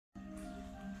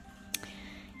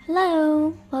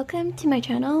Hello, welcome to my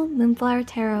channel, Moonflower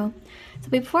Tarot. So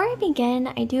before I begin,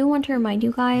 I do want to remind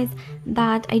you guys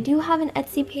that I do have an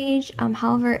Etsy page,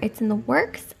 however it's in the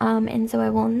works, and so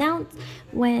I will announce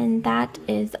when that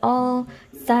is all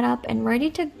set up and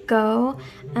ready to go.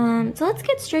 So let's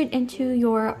get straight into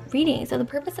your reading. So the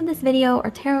purpose of this video or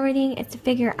tarot reading is to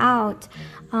figure out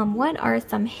what are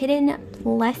some hidden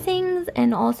blessings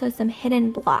and also some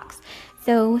hidden blocks.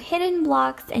 So hidden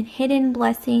blocks and hidden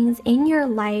blessings in your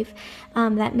life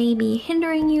that may be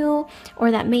hindering you or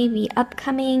that may be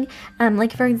upcoming.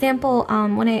 Like for example,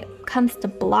 when it comes to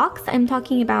blocks, I'm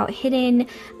talking about hidden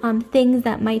things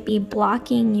that might be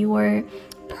blocking your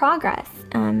progress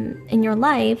in your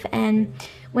life. And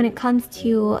when it comes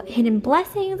to hidden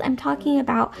blessings, I'm talking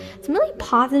about some really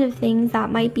positive things that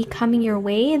might be coming your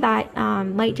way that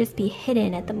might just be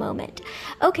hidden at the moment.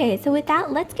 Okay, so with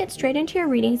that, let's get straight into your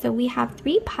reading. So we have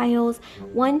 3 piles,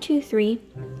 1, 2, 3.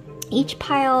 Each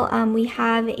pile, we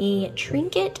have a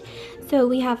trinket. So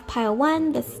we have pile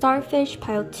 1, the starfish,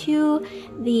 pile 2,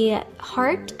 the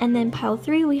heart, and then pile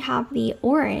 3, we have the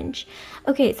orange.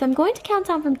 Okay, so I'm going to count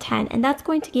down from 10, and that's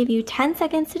going to give you 10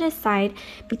 seconds to decide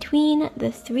between the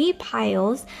 3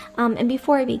 piles. And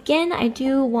before I begin, I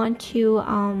do want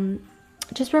to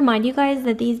just remind you guys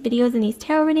that these videos and these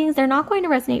tarot readings, they're not going to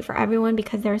resonate for everyone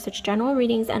because they're such general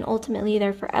readings, and ultimately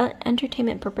they're for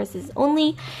entertainment purposes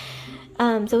only.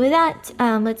 So with that,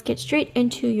 let's get straight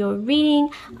into your reading.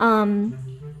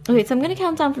 Okay, so I'm going to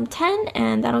count down from 10,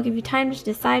 and that'll give you time to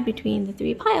decide between the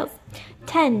 3 piles.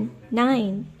 10,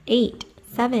 9, 8,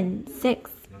 7,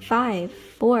 6, 5,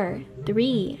 4,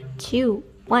 3, 2,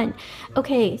 1.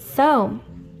 Okay, so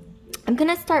I'm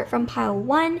going to start from pile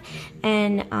 1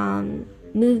 and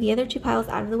move the other 2 piles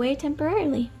out of the way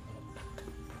temporarily.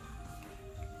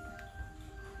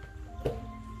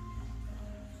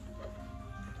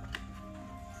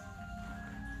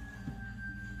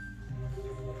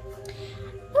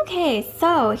 Okay,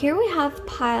 so here we have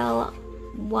pile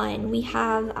 1. We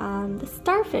have the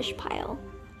starfish pile.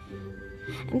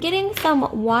 I'm getting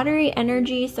some watery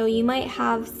energy, so you might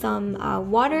have some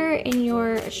water in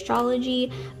your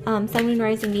astrology, Sun, Moon,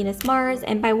 Rising, Venus, Mars,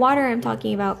 and by water I'm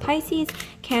talking about Pisces,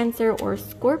 Cancer, or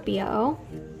Scorpio.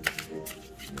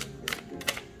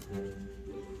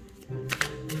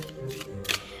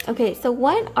 Okay, so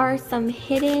what are some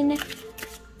hidden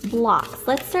blocks?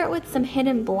 Let's start with some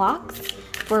hidden blocks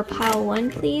for pile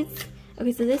 1, please.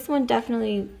 Okay, so this one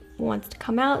definitely wants to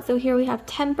come out. So here we have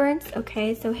temperance.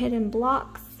 Okay, so hidden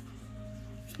blocks.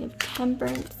 We have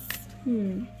temperance.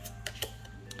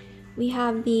 We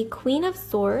have the Queen of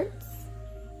Swords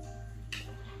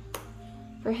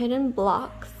for hidden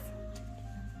blocks.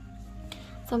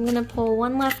 So I'm gonna pull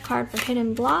one last card for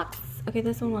hidden blocks. Okay,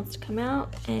 this one wants to come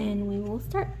out, and we will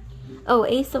start. Oh,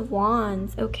 Ace of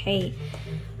Wands. Okay,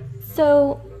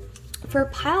 so for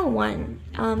pile 1,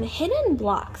 hidden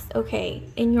blocks, okay,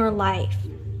 in your life.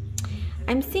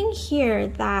 I'm seeing here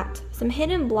that some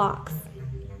hidden blocks.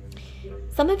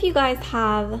 Some of you guys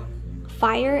have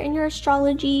fire in your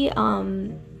astrology,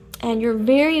 and you're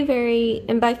very,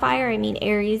 and by fire I mean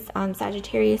Aries,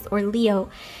 Sagittarius, or Leo.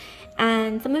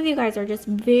 And some of you guys are just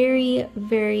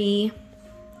very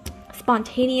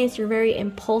spontaneous, you're very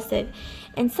impulsive.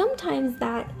 And sometimes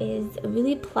that is a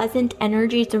really pleasant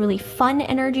energy, it's a really fun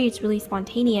energy, it's really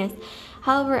spontaneous.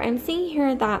 However, I'm seeing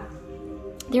here that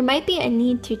there might be a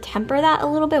need to temper that a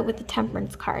little bit with the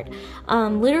temperance card.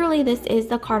 Literally, this is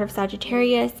the card of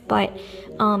Sagittarius, but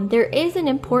there is an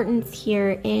importance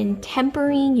here in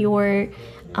tempering your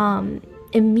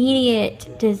immediate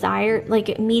desire, like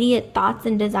immediate thoughts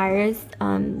and desires.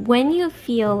 When you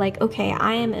feel like, okay,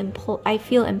 I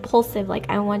feel impulsive, like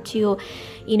I want to,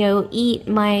 you know, eat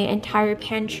my entire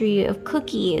pantry of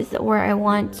cookies, or I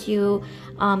want to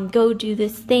go do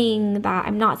this thing that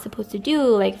I'm not supposed to do.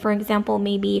 Like for example,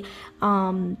 maybe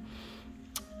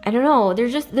I don't know,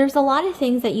 there's a lot of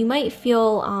things that you might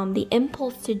feel the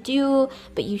impulse to do,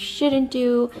 but you shouldn't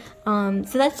do. So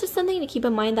that's just something to keep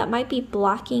in mind that might be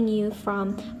blocking you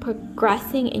from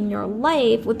progressing in your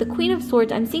life. With the Queen of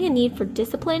Swords, I'm seeing a need for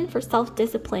discipline, for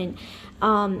self-discipline.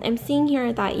 I'm seeing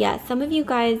here that, yes, some of you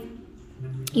guys,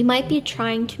 you might be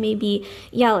trying to maybe,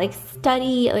 like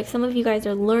study, like some of you guys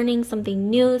are learning something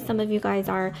new. Some of you guys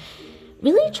are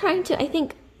really trying to, I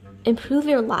think, improve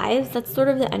your lives. That's sort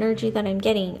of the energy that I'm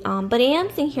getting. But I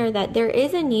am seeing here that there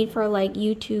is a need for like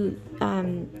you to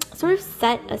sort of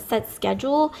set a set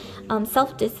schedule,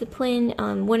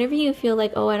 self-discipline, whenever you feel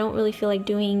like, oh, I don't really feel like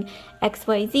doing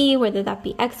XYZ, whether that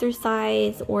be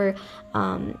exercise or,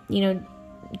 you know,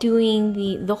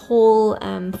 doing the whole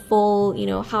full, you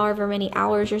know, however many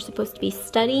hours you're supposed to be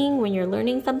studying when you're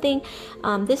learning something.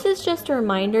 This is just a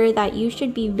reminder that you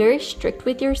should be very strict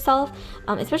with yourself,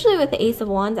 especially with the Ace of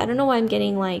Wands. I don't know why I'm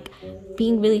getting like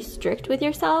being really strict with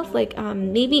yourself. Like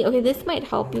maybe, okay, this might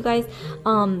help you guys.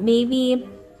 Maybe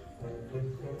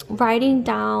writing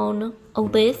down a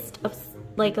list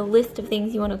of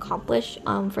things you want to accomplish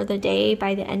for the day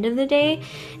by the end of the day,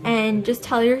 and just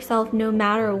tell yourself no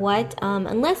matter what,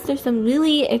 unless there's some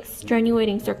really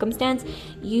extenuating circumstance,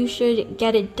 you should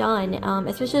get it done.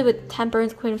 Especially with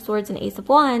Temperance, Queen of Swords, and Ace of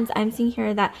Wands, I'm seeing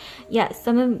here that yes,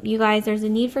 some of you guys, there's a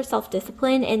need for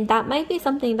self-discipline, and that might be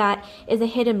something that is a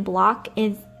hidden block.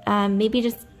 Is maybe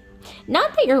just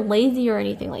not that you're lazy or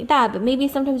anything like that, but maybe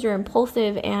sometimes you're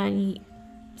impulsive and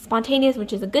spontaneous,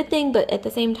 which is a good thing, but at the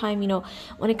same time, you know,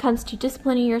 when it comes to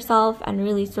disciplining yourself and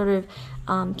really sort of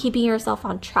keeping yourself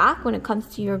on track when it comes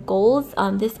to your goals,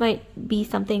 this might be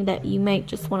something that you might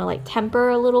just want to like temper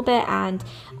a little bit. And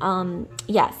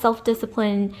yeah,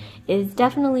 self-discipline is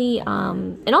definitely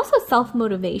and also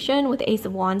self-motivation with Ace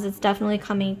of Wands is definitely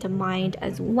coming to mind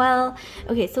as well.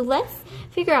 Okay, so let's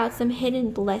figure out some hidden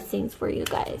blessings for you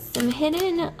guys. Some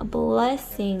hidden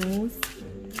blessings.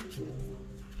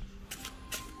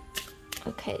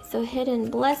 Okay, so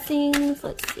hidden blessings.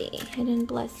 Let's see. Hidden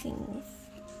blessings.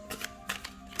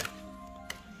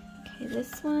 Okay,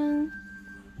 this one.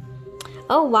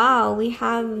 Oh, wow. We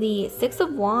have the Six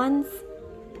of Wands,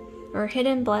 or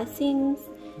hidden blessings.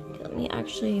 Okay, let me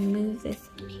actually move this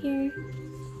up here.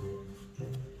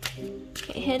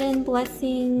 Okay, hidden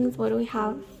blessings. What do we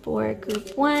have for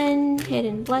group 1?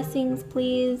 Hidden blessings,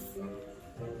 please.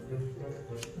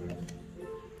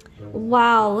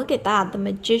 Wow, look at that, the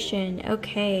Magician.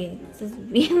 Okay, this is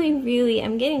really,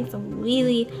 I'm getting some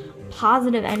really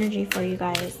positive energy for you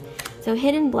guys. So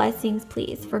hidden blessings,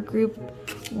 please, for group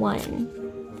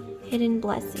 1. Hidden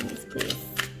blessings, please.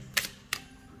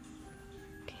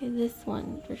 Okay, this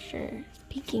one for sure.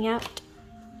 Peeking out.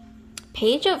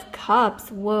 Page of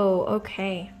Cups. Whoa,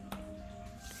 okay.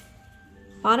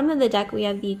 Bottom of the deck, we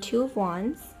have the Two of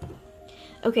Wands.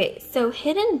 Okay, so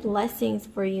hidden blessings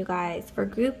for you guys for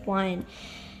group 1.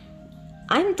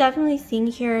 I'm definitely seeing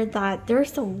here that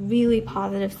there's some really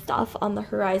positive stuff on the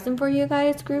horizon for you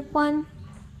guys, group 1.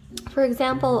 For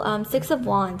example, Six of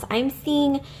Wands. I'm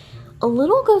seeing a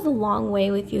little goes a long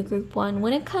way with you, group 1.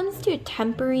 When it comes to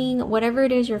tempering whatever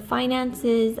it is, your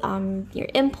finances, your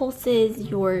impulses,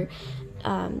 your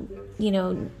you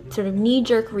know, sort of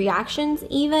knee-jerk reactions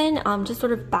even, just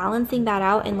sort of balancing that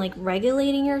out and like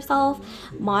regulating yourself,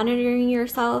 monitoring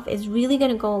yourself is really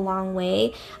going to go a long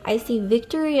way. I see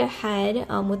victory ahead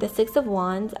with the Six of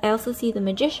Wands. I also see the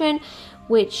Magician,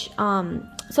 which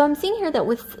so I'm seeing here that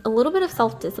with a little bit of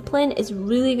self-discipline is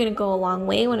really going to go a long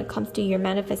way when it comes to your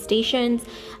manifestations.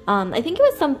 I think it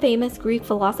was some famous Greek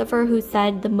philosopher who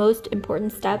said the most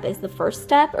important step is the first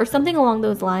step, or something along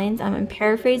those lines. I'm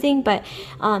paraphrasing, but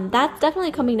that's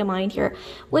definitely coming to mind here.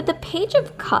 With the Page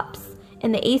of Cups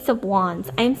and the Ace of Wands,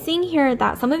 I'm seeing here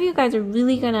that some of you guys are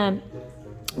really going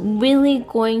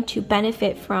to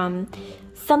benefit from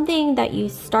something that you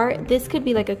start. This could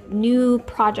be like a new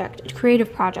project,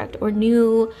 creative project, or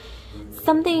new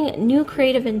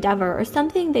creative endeavor, or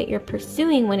something that you're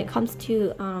pursuing when it comes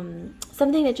to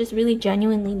something that just really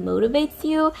genuinely motivates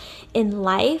you in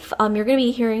life. You're going to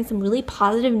be hearing some really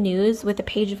positive news with the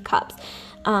Page of Cups.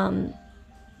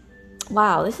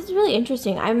 Wow, this is really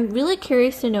interesting. I'm really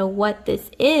curious to know what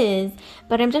this is,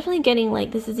 but I'm definitely getting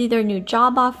like this is either a new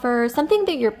job offer, something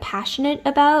that you're passionate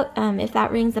about. If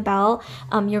that rings a bell,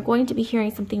 you're going to be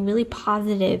hearing something really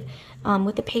positive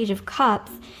with the Page of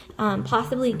Cups,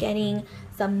 possibly getting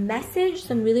some message,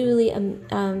 some really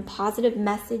positive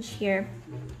message here.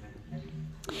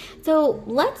 So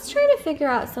let's try to figure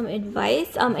out some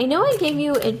advice. I know I gave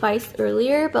you advice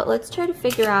earlier, but let's try to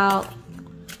figure out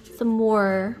some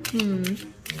more.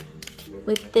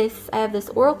 With this, I have this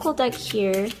oracle deck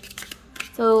here.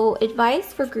 So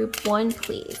advice for group 1,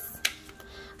 please.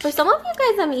 For some of you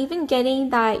guys, I'm even getting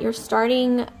that you're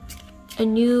starting a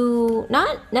new,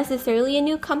 not necessarily a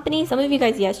new company. Some of you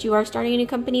guys, yes, you are starting a new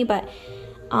company, but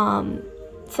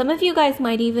some of you guys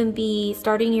might even be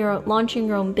launching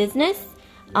your own business,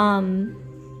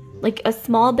 like a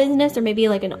small business, or maybe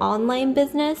like an online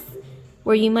business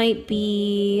where you might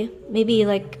be maybe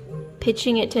like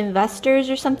pitching it to investors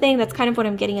or something. That's kind of what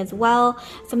I'm getting as well.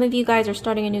 Some of you guys are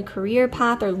starting a new career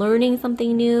path, or learning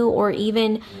something new, or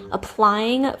even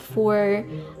applying for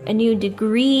a new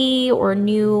degree or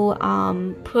new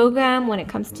program when it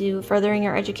comes to furthering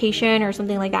your education or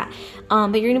something like that.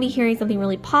 But you're going to be hearing something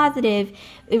really positive.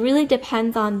 It really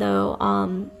depends on,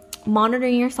 though,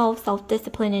 monitoring yourself,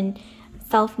 self-discipline, and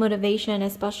self-motivation,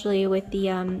 especially with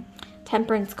the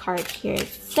temperance card here.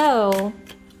 So,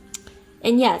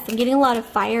 and yes, I'm getting a lot of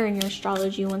fire in your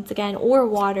astrology once again, or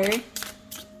water.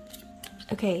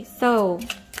 Okay, so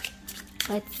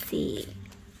let's see.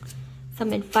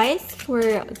 Some advice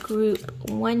for group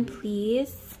 1,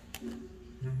 please.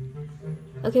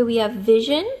 Okay, we have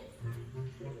vision.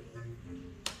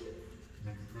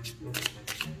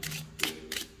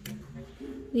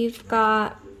 We've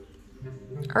got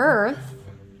earth.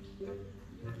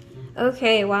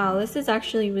 Okay, wow, this is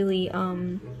actually really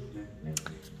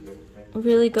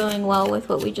really going well with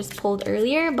what we just pulled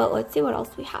earlier, but let's see what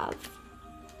else we have.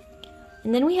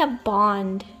 And then we have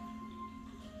bond.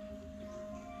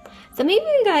 So maybe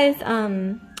you guys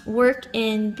work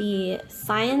in the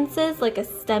sciences, like a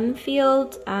STEM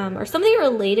field, or something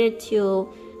related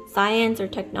to science or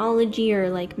technology or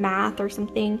like math or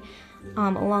something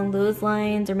along those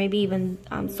lines, or maybe even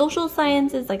social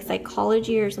sciences like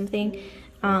psychology or something.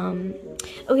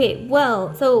 Okay,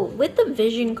 well, so with the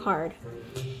vision card,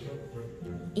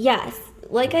 yes,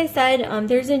 like I said,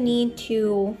 there's a need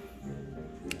to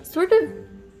sort of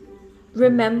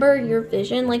remember your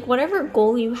vision, like whatever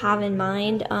goal you have in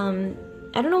mind.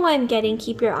 I don't know why I'm getting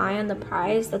keep your eye on the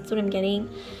prize. That's what I'm getting.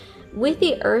 With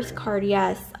the earth card,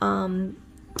 yes,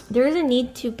 there is a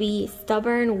need to be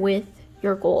stubborn with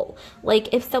your goal.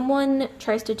 Like if someone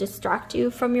tries to distract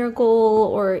you from your goal,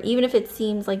 or even if it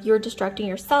seems like you're distracting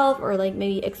yourself, or like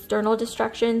maybe external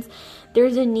distractions,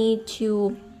 there's a need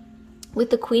to, with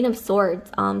the Queen of Swords,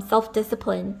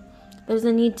 self-discipline. There's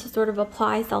a need to sort of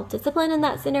apply self-discipline in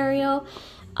that scenario.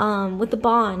 With the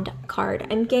bond card,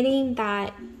 I'm getting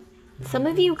that some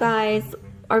of you guys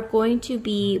are going to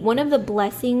be, one of the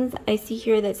blessings I see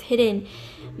here that's hidden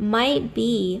might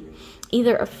be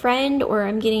either a friend, or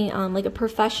I'm getting like a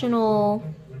professional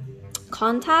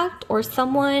contact, or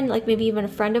someone like maybe even a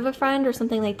friend of a friend or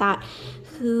something like that,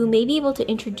 who may be able to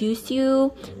introduce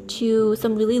you to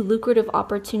some really lucrative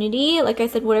opportunity. Like I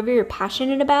said, whatever you're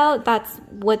passionate about, that's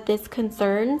what this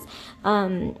concerns.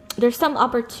 There's some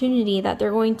opportunity that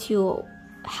they're going to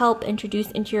help introduce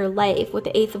into your life with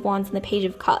the Ace of Wands and the Page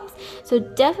of Cups. So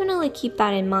definitely keep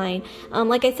that in mind.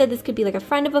 Like I said, this could be like a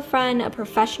friend of a friend, a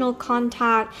professional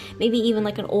contact, maybe even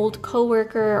like an old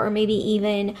coworker, or maybe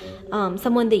even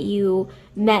someone that you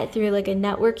met through like a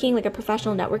networking, like a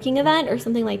professional networking event or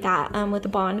something like that, with the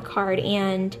bond card.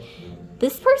 And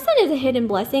this person is a hidden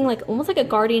blessing, like almost like a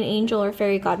guardian angel or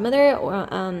fairy godmother, or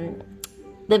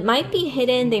that might be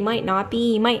hidden, they might not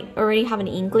be. You might already have an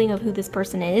inkling of who this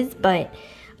person is, but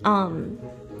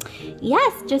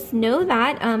yes, just know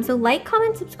that. So like,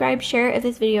 comment, subscribe, share if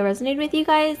this video resonated with you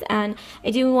guys. And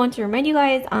I do want to remind you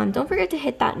guys, don't forget to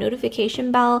hit that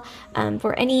notification bell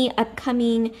for any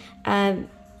upcoming or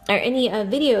any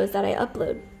videos that I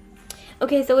upload.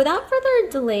 Okay, so without further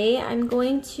delay, I'm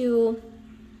going to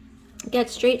get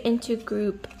straight into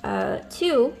group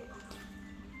 2.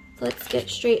 Let's get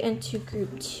straight into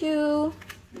group 2.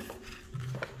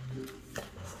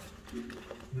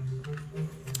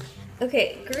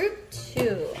 Okay, group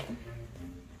 2.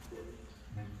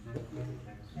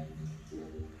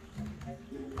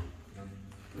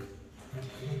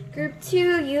 Group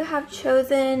 2, you have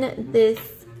chosen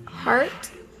this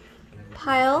heart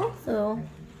pile. So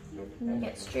I'm gonna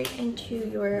get straight into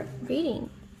your reading.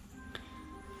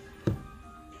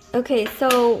 Okay,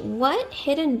 so what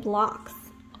hidden blocks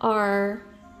are,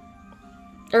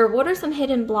 or what are some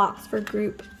hidden blocks for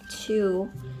group 2?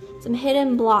 Some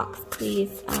hidden blocks,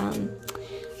 please.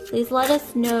 Please let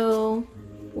us know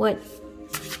what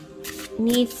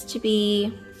needs to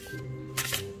be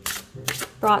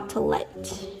brought to light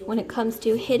when it comes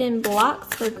to hidden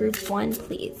blocks for group 1,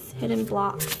 please. Hidden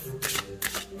blocks.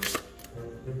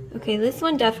 Okay, this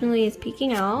one definitely is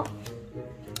peeking out.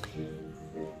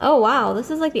 Oh wow,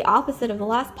 this is like the opposite of the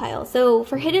last pile. So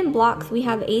for hidden blocks, we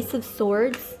have Ace of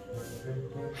Swords.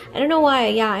 I don't know why,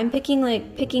 yeah, I'm picking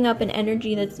up an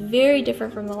energy that's very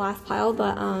different from the last pile,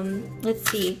 but let's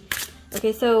see.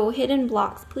 Okay, so hidden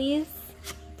blocks, please.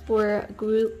 For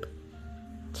group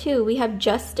 2, we have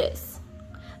Justice.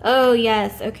 Oh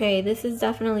yes, okay, this is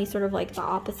definitely sort of like the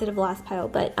opposite of the last pile,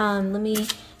 but let me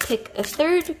pick a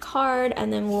third card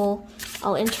and then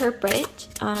I'll interpret.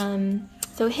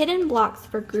 So hidden blocks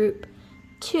for group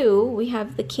 2, we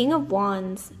have the King of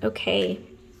Wands, okay.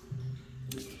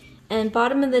 And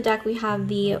bottom of the deck, we have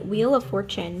the Wheel of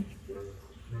Fortune.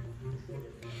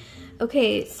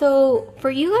 Okay, so for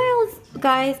you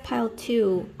guys, pile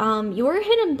 2, your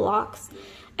hidden blocks,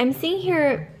 I'm seeing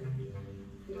here,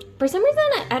 for some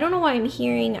reason, I don't know why I'm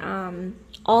hearing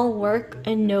all work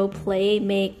and no play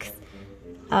makes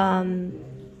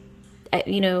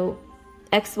you know,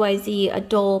 XYZ, a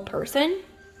dull person.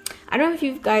 I don't know if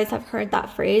you guys have heard that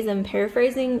phrase. I'm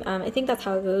paraphrasing. I think that's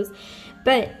how it goes.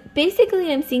 But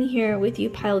basically, I'm seeing here with you,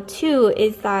 pile 2,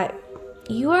 is that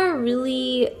you are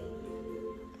really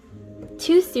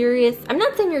too serious. I'm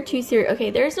not saying you're too serious.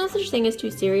 Okay, there's no such thing as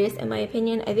too serious, in my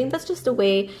opinion. I think that's just a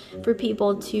way for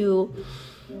people to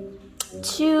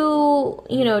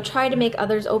you know, try to make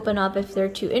others open up if they're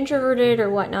too introverted or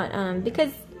whatnot.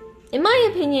 Because in my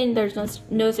opinion, there's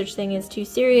no such thing as too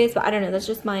serious, but I don't know, that's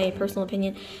just my personal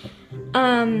opinion.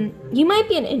 You might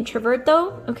be an introvert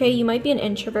though, okay? You might be an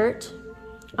introvert.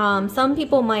 Some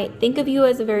people might think of you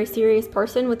as a very serious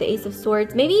person with the Ace of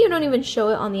Swords. Maybe you don't even show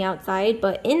it on the outside,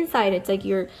 but inside it's like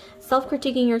you're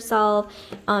self-critiquing yourself.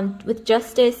 With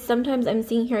Justice, sometimes I'm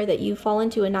seeing here that you fall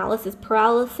into analysis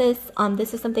paralysis.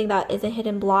 This is something that is a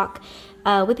hidden block.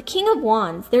 With the King of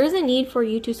Wands, there is a need for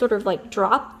you to sort of like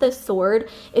drop the sword.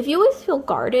 If you always feel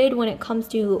guarded when it comes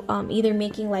to either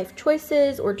making life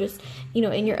choices or just, you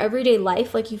know, in your everyday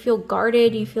life, like you feel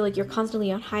guarded, you feel like you're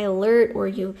constantly on high alert, or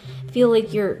you feel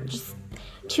like you're just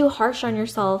too harsh on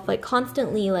yourself, like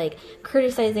constantly like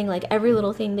criticizing like every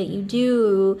little thing that you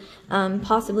do,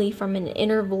 possibly from an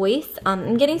inner voice.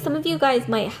 I'm getting some of you guys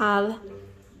might have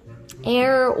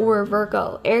Air or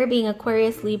Virgo. Air being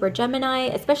Aquarius, Libra, Gemini,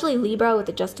 especially Libra with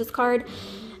the Justice card,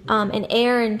 and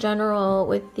Air in general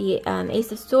with the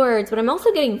Ace of Swords, but I'm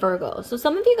also getting Virgo. So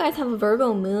some of you guys have a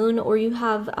Virgo moon, or you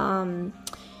have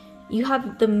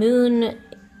the moon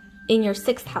in your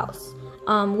 6th house,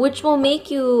 which will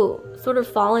make you sort of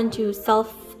fall into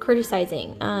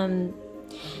self-criticizing.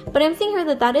 But I'm seeing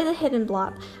here that is a hidden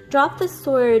block. Drop the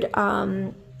sword,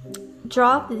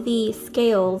 drop the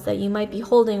scales that you might be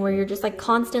holding, where you're just like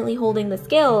constantly holding the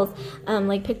scales,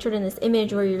 like pictured in this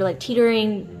image, where you're like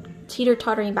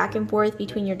teeter-tottering back and forth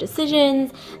between your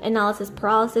decisions, analysis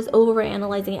paralysis, over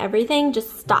analyzing everything.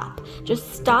 Just stop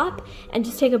and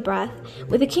just take a breath.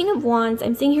 With the King of Wands,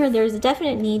 I'm seeing here there's a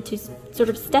definite need to sort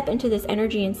of step into this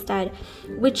energy instead,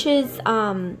 which is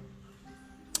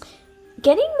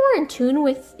getting more in tune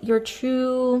with your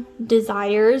true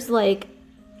desires. Like,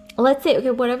 let's say,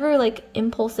 okay, whatever like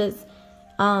impulses,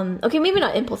 okay, maybe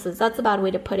not impulses, that's a bad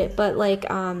way to put it, but like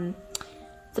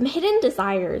some hidden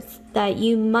desires that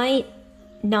you might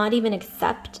not even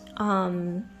accept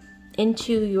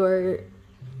into your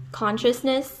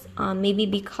consciousness, maybe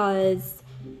because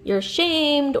you're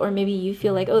ashamed, or maybe you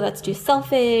feel like, oh, that's too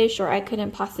selfish, or I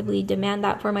couldn't possibly demand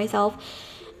that for myself.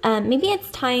 Maybe it's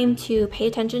time to pay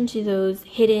attention to those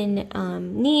hidden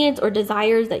needs or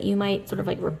desires that you might sort of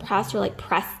like repress or like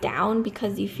press down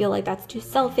because you feel like that's too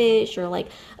selfish, or like,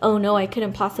 oh no, I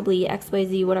couldn't possibly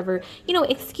XYZ, whatever, you know,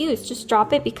 excuse. Just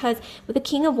drop it, because with the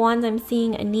King of Wands, I'm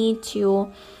seeing a need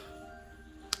to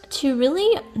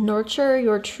really nurture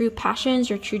your true passions,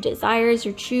 your true desires,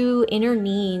 your true inner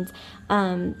needs.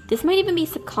 This might even be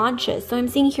subconscious. So I'm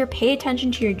seeing here, pay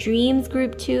attention to your dreams,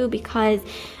 group 2, because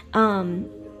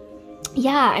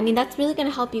yeah, I mean, that's really going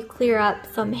to help you clear up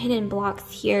some hidden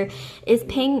blocks here, is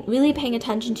really paying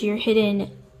attention to your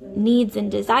hidden needs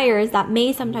and desires that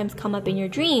may sometimes come up in your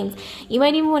dreams. You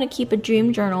might even want to keep a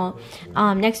dream journal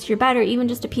next to your bed, or even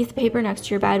just a piece of paper next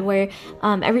to your bed, where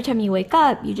every time you wake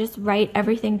up, you just write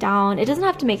everything down. It doesn't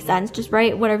have to make sense, just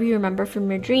write whatever you remember from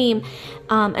your dream,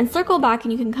 and circle back,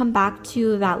 and you can come back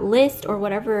to that list or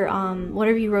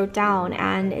whatever you wrote down,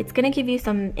 and it's going to give you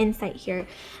some insight here.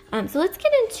 So let's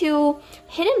get into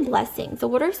hidden blessings. So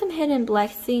what are some hidden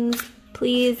blessings,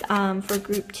 please, for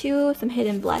group 2? Some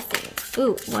hidden blessings.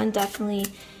 Ooh, one definitely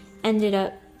ended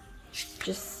up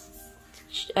just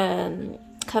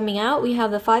coming out. We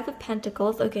have the 5 of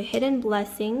Pentacles. Okay, hidden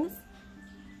blessings.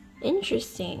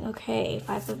 Interesting. Okay,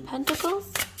 5 of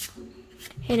Pentacles.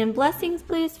 Hidden blessings,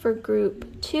 please, for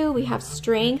group 2. We have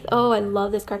Strength. Oh, I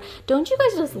love this card. Don't you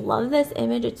guys just love this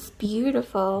image? It's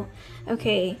beautiful.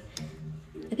 Okay.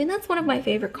 I think that's one of my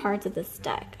favorite cards of this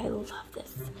deck. I love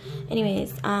this.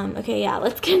 Anyways, okay, yeah,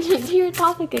 let's get into your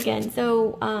topic again.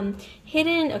 So,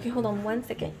 hidden, okay, hold on one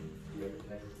second.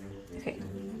 Okay.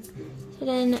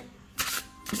 Hidden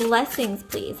blessings,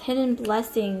 please. Hidden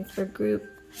blessings for group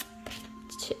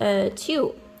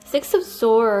 2. 6 of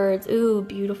Swords. Ooh,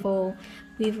 beautiful.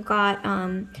 We've got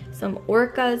some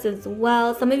orcas as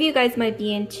well. Some of you guys might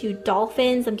be into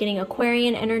dolphins. I'm getting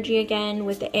Aquarian energy again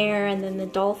with the air and then the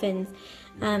dolphins.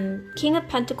 King of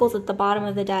Pentacles at the bottom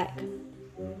of the deck.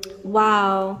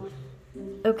 Wow.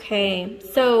 Okay,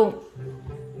 so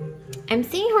I'm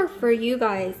seeing her for you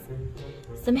guys.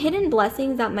 Some hidden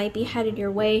blessings that might be headed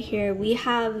your way here. We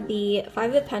have the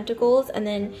 5 of Pentacles, and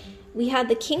then we have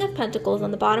the King of Pentacles on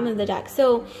the bottom of the deck.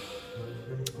 So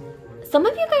some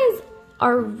of you guys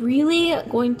are really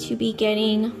going to be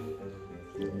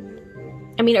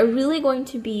are really going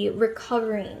to be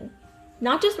recovering.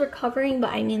 Not just recovering,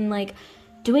 but I mean like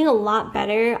doing a lot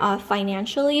better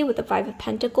financially with the Five of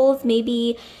Pentacles.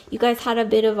 Maybe you guys had a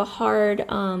bit of a hard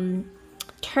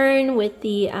turn with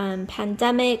the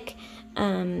pandemic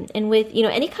and with, you know,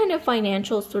 any kind of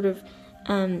financial sort of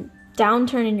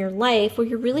downturn in your life, where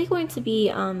you're really going to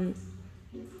be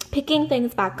picking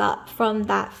things back up from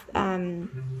that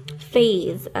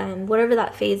phase, whatever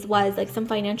that phase was, like some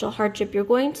financial hardship. You're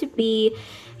going to be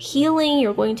healing.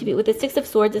 You're going to be, with the Six of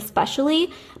Swords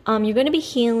especially, you're going to be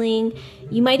healing.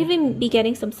 You might even be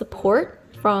getting some support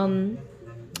from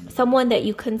someone that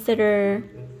you consider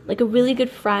like a really good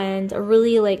friend, a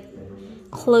really like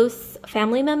close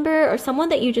family member, or someone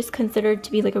that you just considered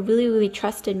to be like a really, really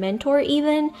trusted mentor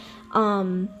even.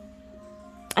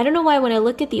 I don't know why when I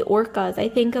look at the orcas, I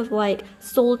think of like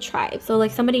soul tribe. So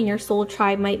like somebody in your soul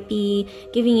tribe might be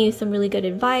giving you some really good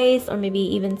advice, or maybe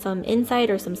even some insight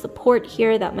or some support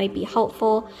here that might be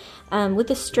helpful. With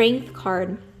the Strength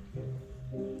card,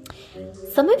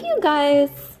 some of you guys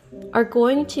are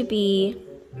going to be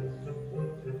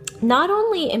not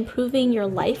only improving your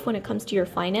life when it comes to your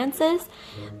finances,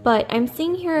 but I'm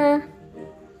seeing here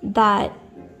that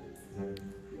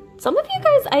some of you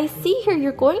guys, I see here,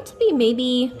 you're going to be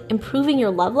maybe improving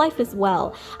your love life as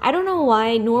well. I don't know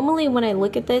why. Normally when I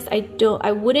look at this, I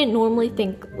wouldn't normally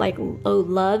think like, oh,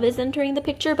 love is entering the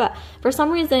picture, but for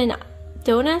some reason,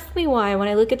 don't ask me why. When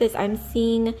I look at this, I'm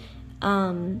seeing, I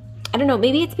don't know,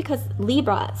 maybe it's because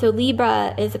Libra. So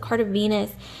Libra is a card of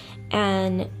Venus,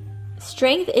 and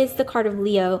Strength is the card of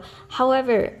Leo.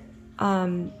 However,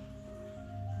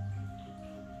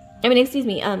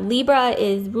 Libra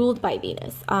is ruled by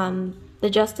Venus, the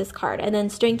Justice card, and then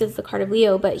Strength is the card of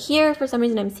Leo. But here, for some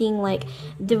reason, I'm seeing like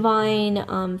divine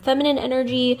feminine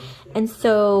energy, and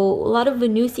so a lot of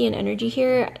Venusian energy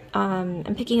here.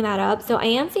 I'm picking that up. So I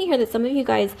am seeing here that some of you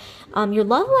guys, your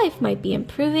love life might be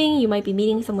improving. You might be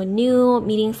meeting someone new,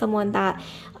 meeting someone that,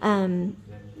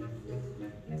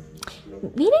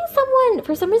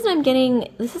 for some reason I'm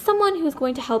getting, this is someone who's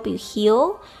going to help you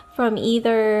heal from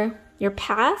either your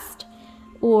past,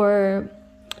 or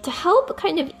to help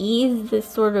kind of ease this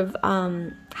sort of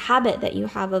habit that you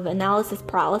have of analysis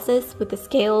paralysis with the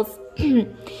scales.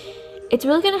 It's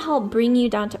really going to help bring you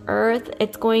down to earth.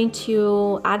 It's going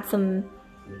to add some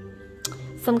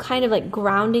kind of like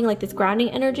grounding, like this grounding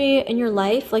energy in your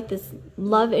life, like this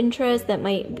love interest that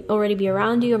might already be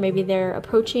around you, or maybe they're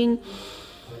approaching.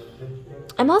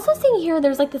 I'm also seeing here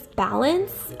there's like this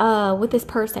balance with this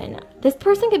person. This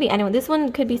person could be anyone. This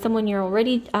one could be someone you're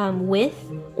already with,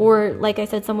 or like I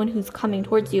said, someone who's coming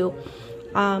towards you.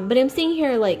 But I'm seeing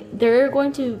here like they're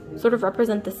going to sort of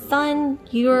represent the sun.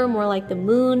 You're more like the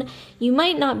moon. You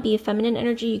might not be a feminine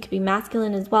energy. You could be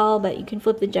masculine as well, but you can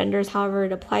flip the genders however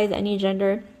it applies to any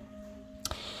gender.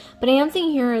 But I am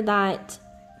seeing here that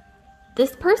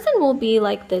this person will be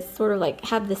like this sort of like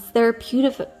have this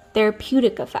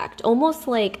therapeutic effect, almost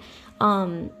like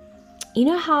you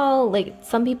know how like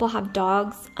some people have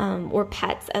dogs or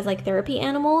pets as like therapy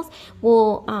animals.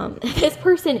 Well, this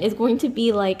person is going to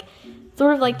be like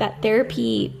sort of like that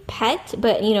therapy pet,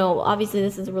 but you know, obviously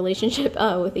this is a relationship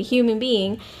with a human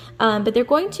being, but they're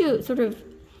going to sort of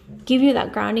give you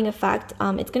that grounding effect.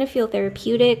 It's going to feel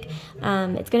therapeutic.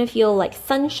 It's going to feel like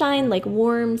sunshine, like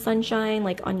warm sunshine,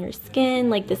 like on your skin,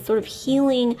 like this sort of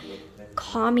healing,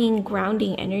 calming,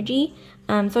 grounding energy.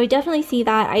 So I definitely see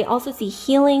that. I also see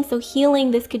healing. So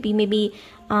healing, this could be maybe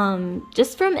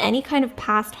just from any kind of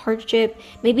past hardship.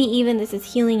 Maybe even this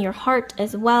is healing your heart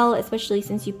as well, especially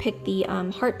since you picked the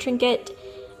heart trinket.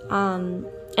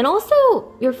 And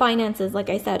also your finances, like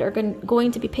I said, are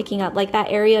going to be picking up, like that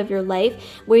area of your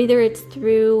life, whether it's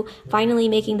through finally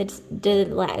making the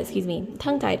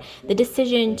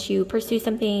decision to pursue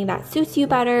something that suits you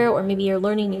better, or maybe you're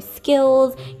learning new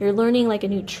skills, you're learning like a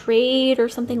new trade or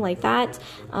something like that,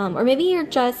 or maybe you're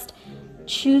just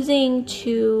choosing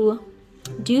to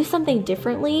do something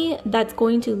differently that's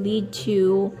going to lead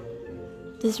to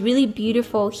this really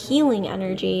beautiful healing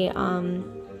energy,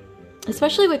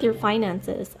 especially with your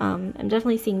finances. I'm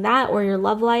definitely seeing that, or your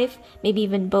love life, maybe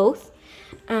even both.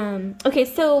 Okay,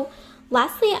 so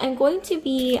lastly, I'm going to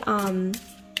be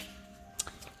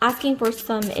asking for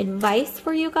some advice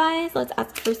for you guys. Let's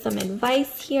ask for some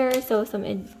advice here. So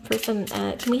can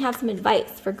we have some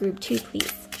advice for group 2,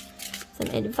 please? Some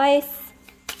advice.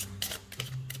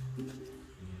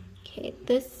 Okay,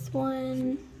 this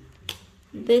one,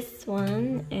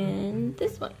 and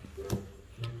this one.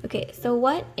 Okay, so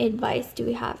what advice do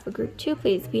we have for group 2,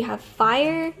 please? We have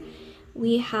fire,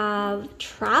 we have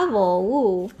travel,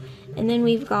 ooh, and then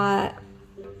we've got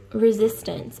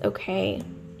resistance, okay?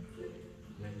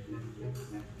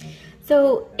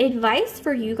 So advice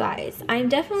for you guys, I'm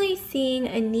definitely seeing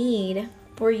a need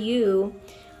for you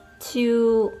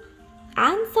to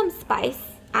add some spice,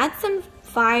 add some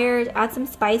fire, add some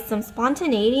spice, some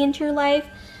spontaneity into your life.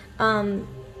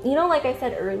 You know, like I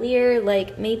said earlier,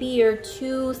 like maybe you're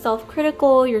too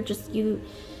self-critical, you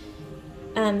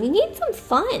need some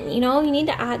fun, you know, you need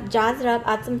to jazz it up,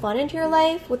 add some fun into your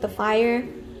life with the fire.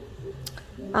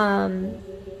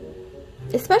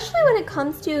 Especially when it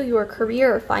comes to your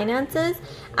career or finances,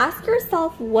 ask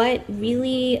yourself what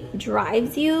really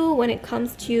drives you when it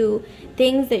comes to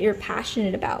things that you're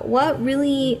passionate about. What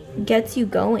really gets you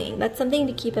going? That's something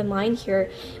to keep in mind here.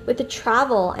 With the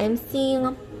travel, I'm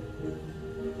seeing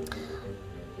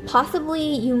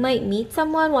possibly you might meet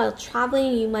someone while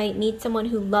traveling. You might meet someone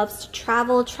who loves to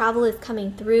travel. Travel is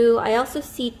coming through. I also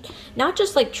see not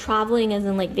just like traveling as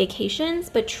in like vacations,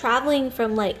 but traveling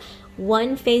from like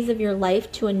one phase of your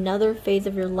life to another phase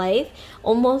of your life,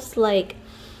 almost like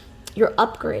you're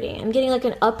upgrading. I'm getting like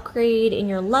an upgrade in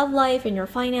your love life, in your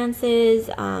finances.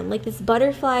 Like this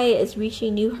butterfly is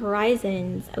reaching new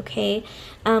horizons, okay?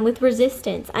 With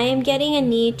resistance, I am getting a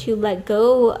need to let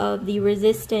go of the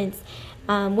resistance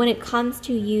when it comes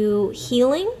to you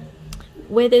healing,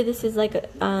 whether this is like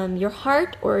your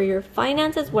heart or your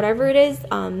finances, whatever it is.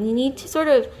 You need to sort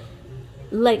of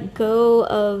let go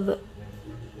of.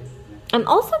 I'm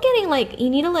also getting like you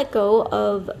need to let go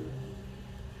of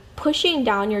pushing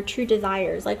down your true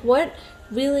desires. Like what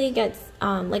really gets,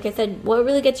 like I said, what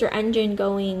really gets your engine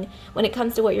going when it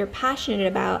comes to what you're passionate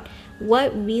about?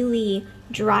 What really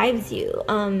drives you?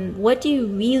 What do you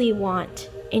really want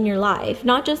in your life?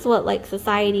 Not just what like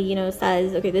society, you know,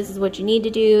 says, okay, this is what you need to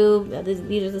do,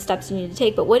 these are the steps you need to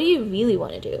take, but what do you really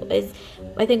want to do is,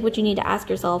 I think, what you need to ask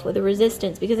yourself with the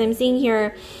resistance, because I'm seeing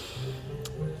here,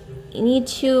 you need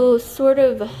to sort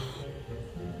of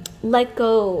let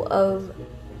go of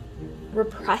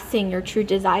repressing your true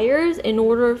desires in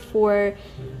order for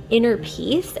inner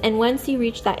peace. And once you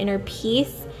reach that inner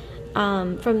peace,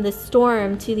 from the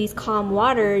storm to these calm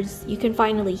waters, you can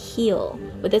finally heal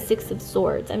with the Six of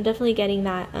Swords. I'm definitely getting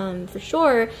that for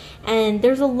sure. And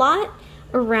there's a lot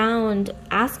around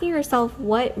asking yourself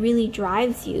what really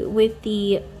drives you with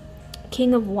the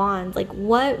King of Wands. Like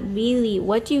what do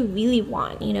you really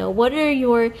want? You know, what are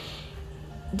your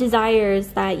desires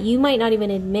that you might not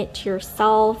even admit to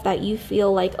yourself, that you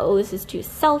feel like, oh, this is too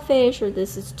selfish, or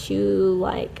this is too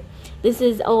like, this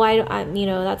is, oh, I'm, you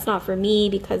know, that's not for me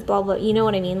because blah blah, you know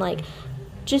what I mean? Like,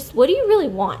 just what do you really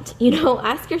want? You know,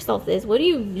 ask yourself this, what do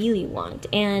you really want?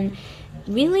 And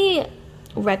really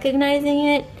recognizing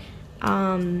it,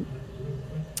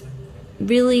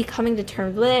 really coming to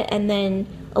terms with it, and then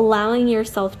allowing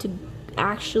yourself to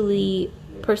actually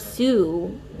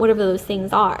pursue whatever those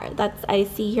things are. That's, I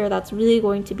see here, that's really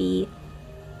going to be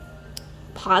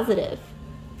positive.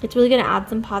 It's really going to add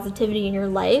some positivity in your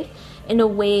life in a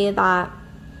way that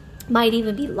might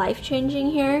even be life-changing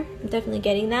here. I'm definitely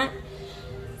getting that.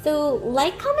 So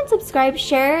like, comment, subscribe,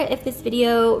 share if this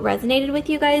video resonated with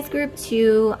you guys, group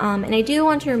 2. And I do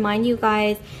want to remind you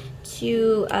guys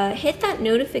to hit that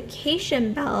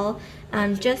notification bell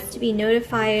just to be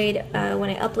notified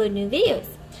when I upload new videos.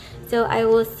 So I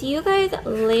will see you guys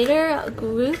later,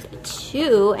 group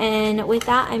 2. And with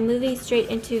that, I'm moving straight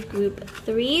into group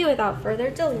 3 without further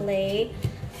delay.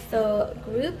 So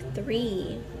group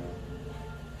 3.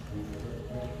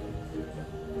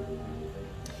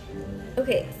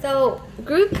 Okay, so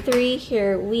group 3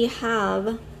 here, we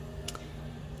have,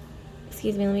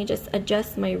 excuse me, let me just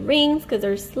adjust my rings because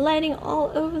they're sliding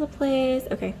all over the place.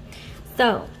 Okay,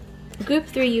 so group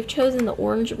 3, you've chosen the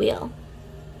orange wheel.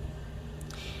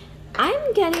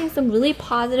 I'm getting some really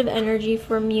positive energy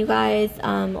from you guys,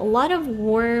 a lot of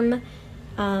warm,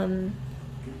 kind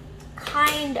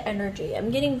energy.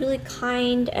 I'm getting really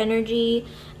kind energy.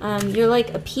 You're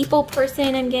like a people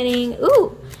person, I'm getting.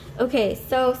 Ooh, okay,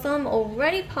 so some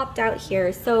already popped out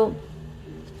here. So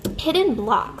hidden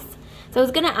blocks. So I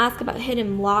was gonna ask about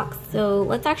hidden blocks, so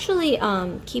let's actually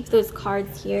keep those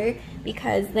cards here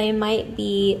because they might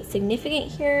be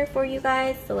significant here for you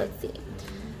guys. So let's see.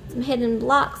 Some hidden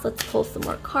blocks. Let's pull some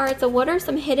more cards. So what are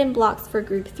some hidden blocks for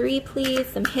group 3, please?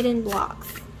 Some hidden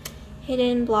blocks.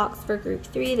 Hidden blocks for group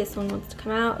 3. This one wants to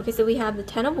come out. Okay, so we have the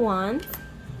 10 of Wands.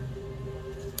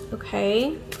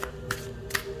 Okay.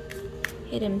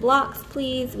 Hidden blocks,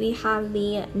 please. We have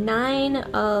the 9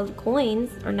 of Coins,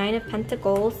 or 9 of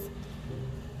Pentacles.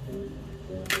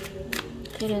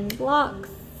 Hidden blocks.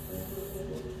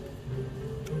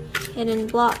 Hidden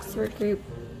blocks for group.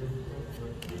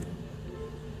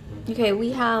 Okay,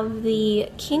 we have the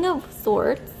King of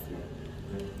Swords.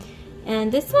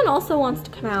 And this one also wants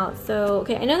to come out. So,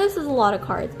 okay, I know this is a lot of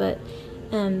cards, but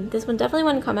this one definitely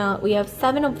want to come out. We have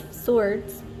 7 of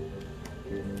Swords.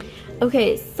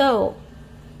 Okay, so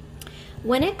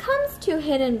when it comes to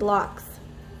hidden blocks,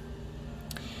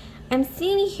 I'm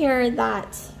seeing here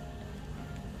that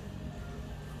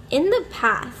in the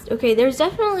past, okay, there's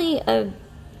definitely a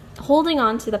holding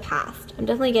on to the past. I'm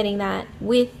definitely getting that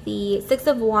with the 6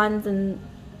 of Wands and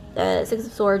the 6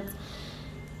 of Swords.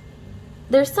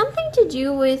 There's something to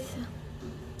do with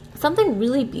something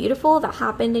really beautiful that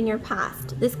happened in your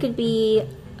past. This could be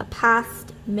a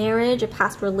past marriage, a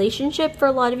past relationship for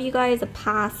a lot of you guys, a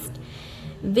past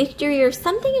victory, or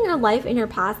something in your life in your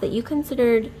past that you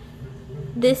considered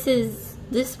this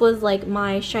was like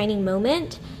my shining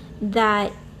moment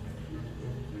that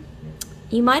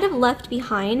you might have left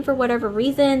behind for whatever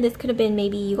reason. This could have been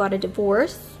maybe you got a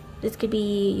divorce. This could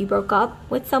be you broke up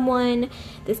with someone.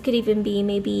 This could even be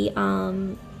maybe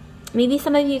maybe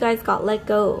some of you guys got let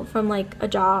go from like a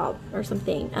job or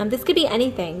something. This could be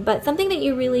anything, but something that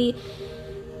you really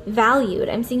valued.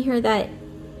 I'm seeing here that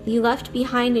you left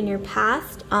behind in your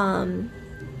past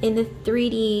in the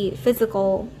 3D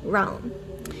physical realm.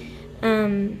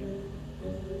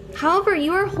 However,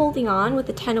 you are holding on with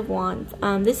the 10 of Wands.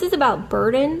 This is about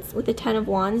burdens with the 10 of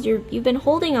Wands. You've been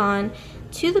holding on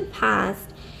to the past.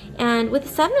 And with the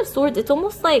 7 of Swords, it's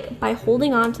almost like by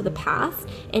holding on to the past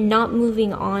and not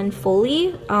moving on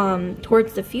fully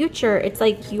towards the future, it's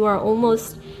like you are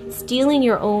almost stealing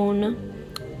your own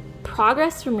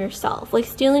progress from yourself, like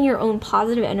stealing your own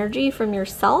positive energy from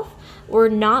yourself, or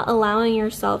not allowing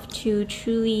yourself to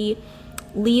truly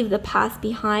leave the past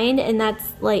behind. And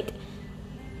that's like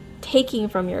taking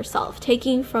from yourself,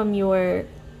 taking from your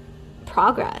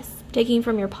progress, taking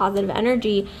from your positive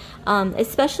energy,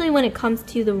 especially when it comes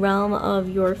to the realm of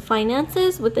your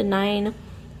finances with the 9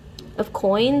 of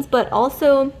Coins, but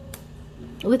also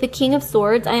with the King of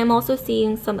Swords. I am also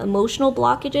seeing some emotional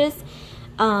blockages.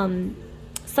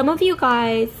 Some of you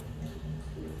guys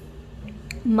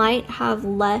might have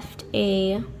left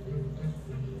a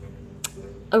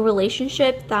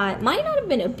relationship that might not have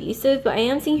been abusive, but I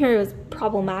am seeing here it was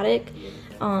problematic.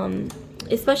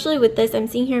 Especially with this, I'm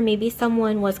seeing here maybe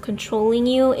someone was controlling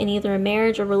you in either a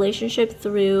marriage or relationship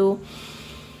through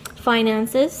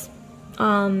finances.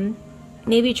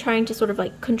 Maybe trying to sort of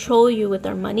like control you with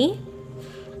their money.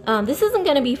 This isn't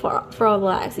going to be for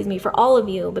all of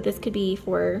you, but this could be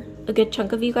for a good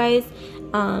chunk of you guys.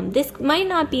 This might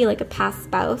not be like a past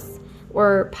spouse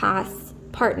or past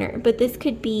partner, but this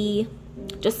could be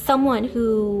just someone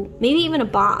who, maybe even a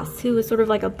boss who is sort of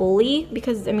like a bully,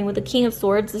 because I mean with the King of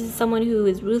Swords, this is someone who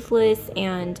is ruthless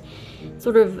and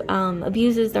sort of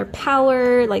abuses their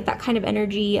power, like that kind of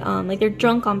energy. Like they're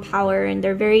drunk on power and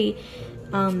they're very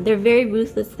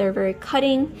ruthless, they're very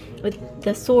cutting with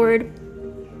the sword.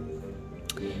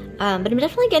 But I'm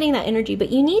definitely getting that energy,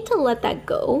 but you need to let that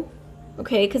go,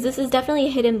 okay? Because this is definitely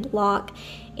a hidden block,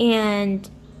 and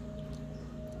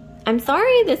I'm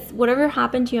sorry whatever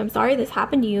happened to you, I'm sorry this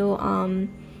happened to you.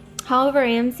 However, I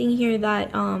am seeing here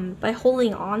that by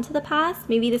holding on to the past,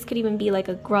 maybe this could even be like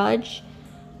a grudge,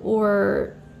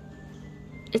 or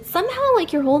it's somehow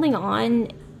like you're holding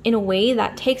on in a way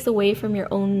that takes away from your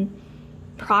own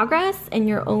progress and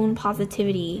your own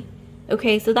positivity.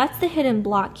 Okay, so that's the hidden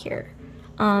block here.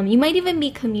 You might even be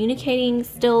communicating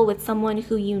still with someone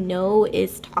who you know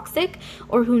is toxic,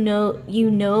 or who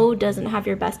you know doesn't have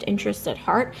your best interests at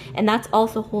heart, and that's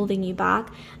also holding you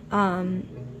back.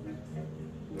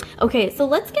 Okay, so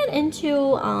let's get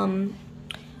into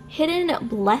hidden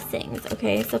blessings.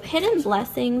 Okay, so hidden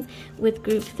blessings with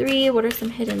group 3. What are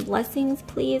some hidden blessings,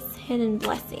 please? Hidden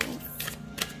blessings.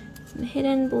 Some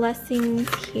hidden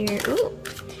blessings here. Ooh.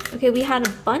 Okay, we had a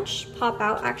bunch pop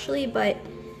out actually, but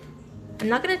I'm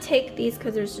not going to take these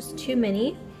because there's just too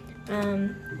many.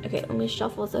 Okay, let me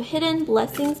shuffle. So hidden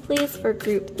blessings, please, for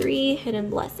group 3.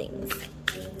 Hidden blessings.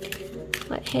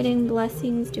 What hidden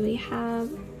blessings do we have?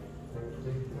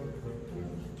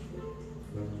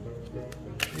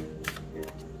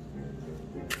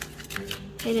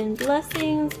 Hidden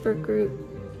blessings for group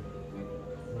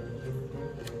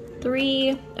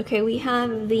 3. Okay, we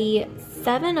have the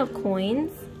 7 of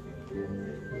Coins.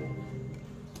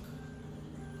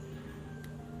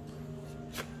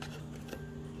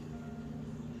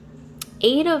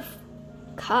 Eight of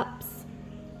Cups.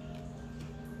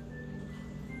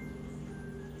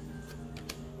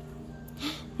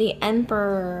 The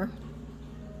Emperor.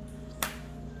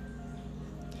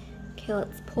 Okay,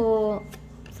 let's pull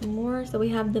some more. So we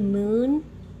have the Moon.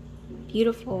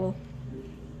 Beautiful.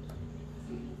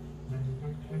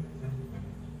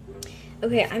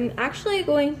 Okay, I'm actually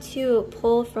going to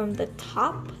pull from the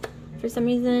top for some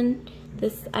reason.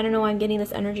 This, I don't know why I'm getting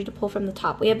this energy to pull from the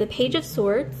top. We have the Page of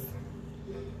Swords.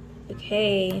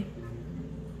 Okay.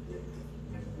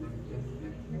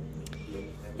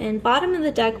 And bottom of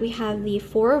the deck, we have the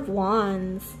Four of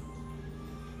Wands.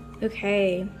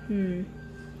 Okay.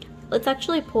 Let's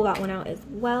actually pull that one out as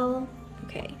well.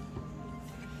 Okay.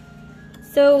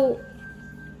 So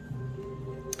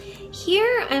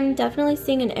here I'm definitely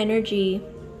seeing an energy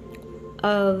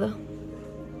of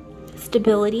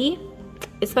stability,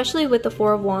 especially with the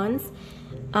Four of Wands.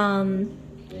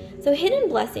 So hidden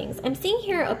blessings. I'm seeing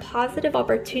here a positive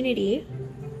opportunity,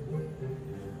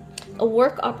 a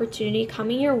work opportunity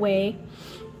coming your way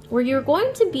where you're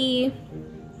going to be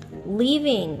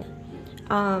leaving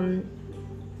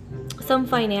some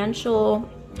financial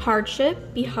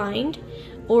hardship behind,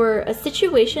 or a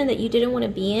situation that you didn't want to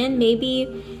be in.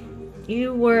 Maybe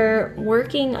you were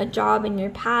working a job in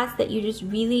your past that you just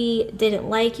really didn't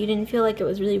like. You didn't feel like it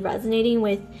was really resonating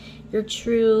with your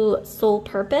true soul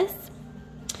purpose.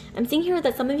 I'm seeing here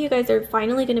that some of you guys are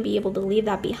finally going to be able to leave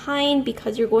that behind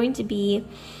because you're going to be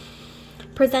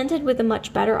presented with a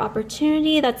much better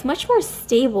opportunity that's much more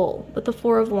stable with the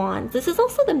Four of Wands. This is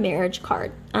also the Marriage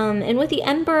card. And with the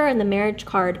Emperor and the Marriage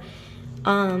card,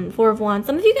 Four of Wands,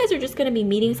 some of you guys are just going to be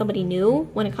meeting somebody new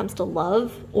when it comes to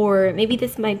love, or maybe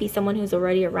this might be someone who's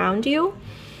already around you.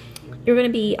 You're going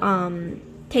to be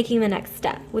taking the next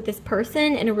step with this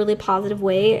person in a really positive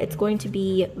way. It's going to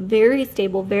be very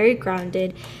stable, very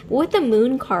grounded. With the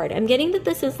Moon card, I'm getting that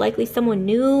this is likely someone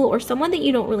new or someone that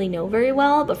you don't really know very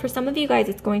well, but for some of you guys,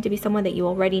 it's going to be someone that you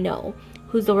already know,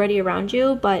 who's already around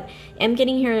you. But I'm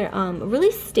getting here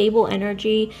really stable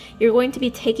energy. You're going to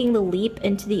be taking the leap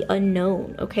into the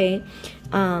unknown, okay?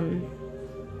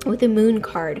 With the Moon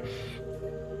card,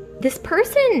 this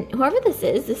person, whoever this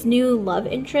is, this new love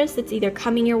interest, it's either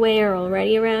coming your way or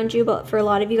already around you. But for a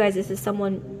lot of you guys, this is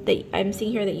someone that I'm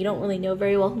seeing here that you don't really know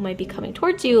very well, who might be coming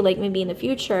towards you, like maybe in the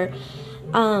future.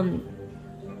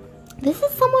 This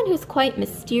is someone who's quite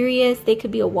mysterious. They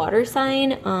could be a water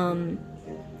sign,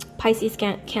 Pisces,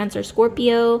 Cancer,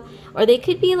 Scorpio, or they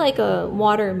could be like a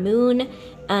water moon.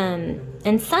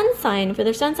 And sun sign, for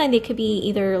their sun sign, they could be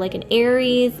either like an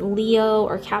Aries, Leo,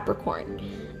 or Capricorn.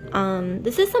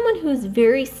 This is someone who's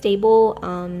very stable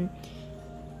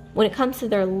when it comes to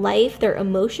their life, their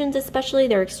emotions especially.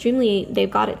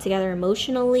 They've got it together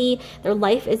emotionally. Their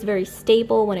life is very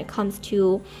stable when it comes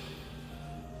to,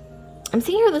 I'm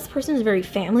seeing here this person is very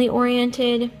family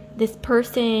oriented. This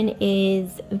person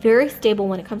is very stable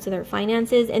when it comes to their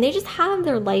finances, and they just have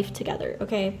their life together,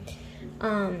 okay?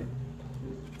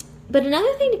 But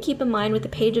another thing to keep in mind with the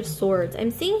Page of Swords,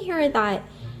 I'm seeing here that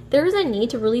there's a need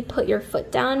to really put your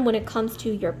foot down when it comes to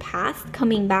your past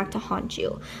coming back to haunt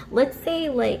you. Let's say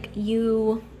like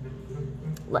okay,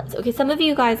 some of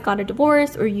you guys got a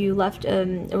divorce, or you left a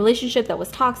relationship that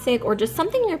was toxic, or just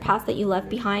something in your past that you left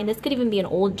behind. This could even be an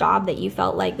old job that you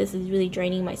felt like, this is really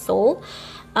draining my soul.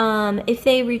 If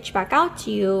they reach back out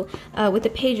to you with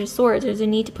the Page of Swords, there's a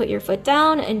need to put your foot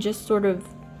down and just sort of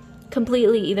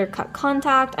completely either cut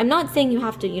contact. I'm not saying you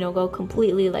have to, go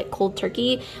completely like cold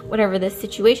turkey, whatever this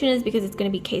situation is, because it's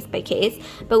going to be case by case.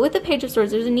 But with the Page of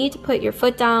Swords, there's a need to put your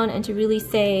foot down and to really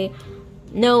say,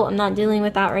 no, I'm not dealing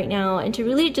with that right now, and to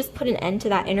really just put an end to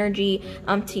that energy,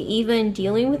 to even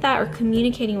dealing with that or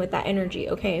communicating with that energy,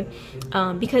 okay?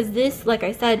 Because this, like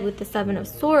I said, with the Seven of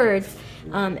Swords,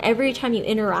 every time you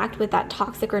interact with that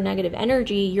toxic or negative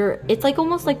energy, it's like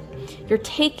almost like you're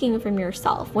taking from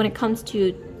yourself when it comes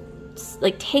to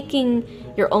like taking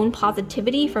your own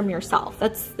positivity from yourself.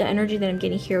 That's the energy that I'm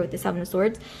getting here with the Seven of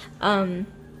Swords.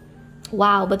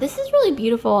 Wow, but this is really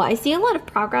beautiful. I see a lot of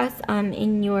progress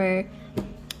in your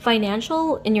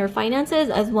finances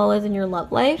as well as in your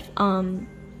love life.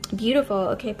 Beautiful.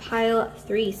 Okay, pile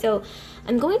 3. So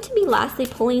I'm going to be lastly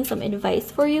pulling some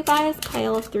advice for you guys.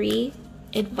 Pile 3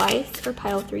 advice, or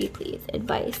pile 3 please,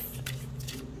 advice.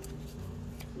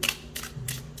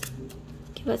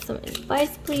 Give us some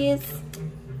advice, please.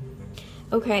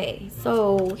 Okay,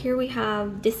 so here we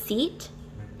have deceit.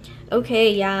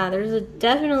 Okay, yeah, there's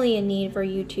definitely a need for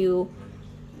you to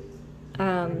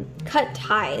cut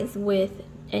ties with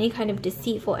any kind of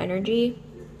deceitful energy.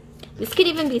 This could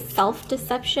even be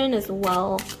self-deception as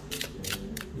well.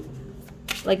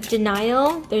 Like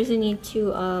denial, there's a need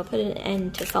to put an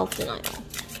end to self-denial.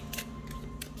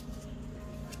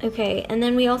 Okay, and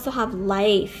then we also have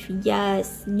life.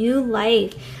 Yes, new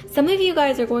life. Some of you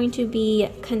guys are going to be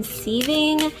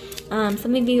conceiving.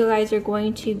 Some of you guys are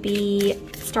going to be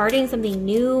starting something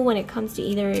new when it comes to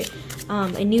either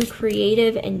a new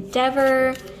creative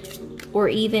endeavor or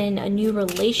even a new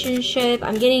relationship.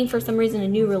 I'm getting, for some reason, a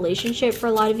new relationship for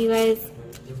a lot of you guys.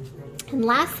 And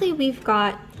lastly, we've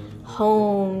got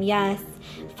home. Yes,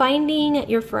 finding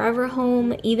your forever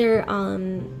home, either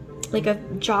like a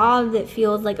job that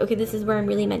feels like, okay, this is where I'm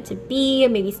really meant to be,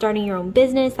 maybe starting your own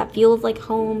business that feels like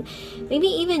home, maybe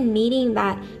even meeting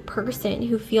that person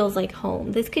who feels like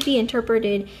home. This could be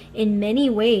interpreted in many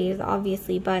ways,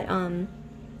 obviously, but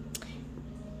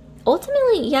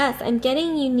ultimately, yes, I'm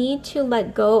getting you need to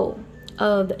let go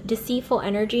of deceitful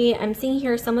energy. I'm seeing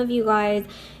here some of you guys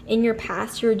in your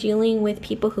past, you're dealing with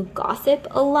people who gossip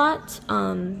a lot.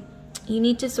 You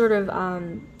need to sort of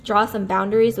draw some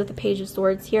boundaries with the Page of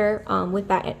Swords here, with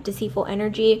that deceitful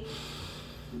energy.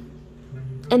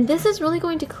 And this is really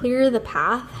going to clear the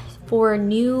path for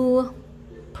new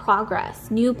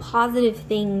progress, new positive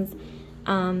things.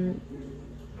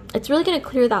 It's really going to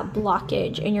clear that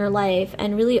blockage in your life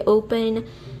and really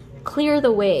clear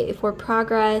the way for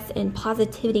progress and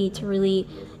positivity to really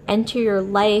enter your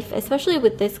life. Especially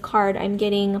with this card, I'm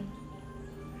getting,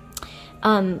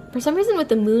 for some reason with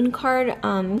the Moon card,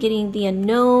 I'm getting the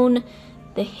unknown,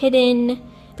 the hidden.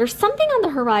 There's something on the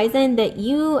horizon that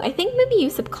I think maybe you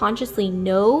subconsciously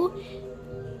know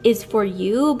is for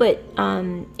you, but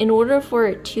in order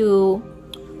for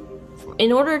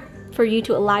you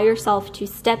to allow yourself to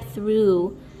step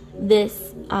through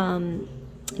this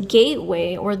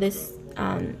gateway or this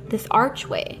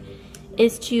archway,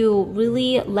 is to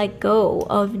really let go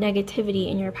of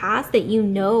negativity in your past that you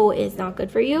know is not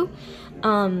good for you.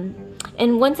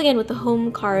 And once again, with the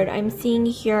home card, I'm seeing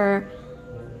here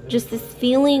just this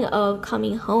feeling of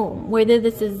coming home, whether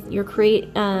this is your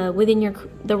within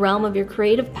the realm of your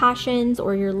creative passions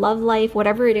or your love life,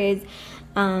 whatever it is.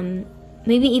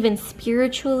 Maybe even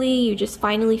spiritually, you just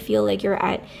finally feel like you're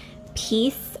at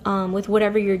peace with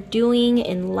whatever you're doing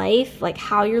in life, like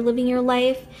how you're living your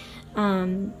life.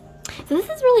 So this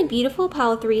is really beautiful,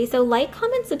 Pile 3. So like,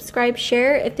 comment, subscribe,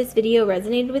 share if this video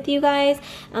resonated with you guys.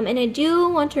 And I do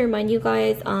want to remind you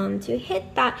guys to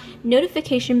hit that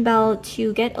notification bell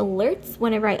to get alerts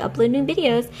whenever I upload new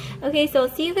videos. Okay, so I'll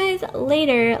see you guys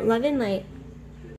later. Love and light.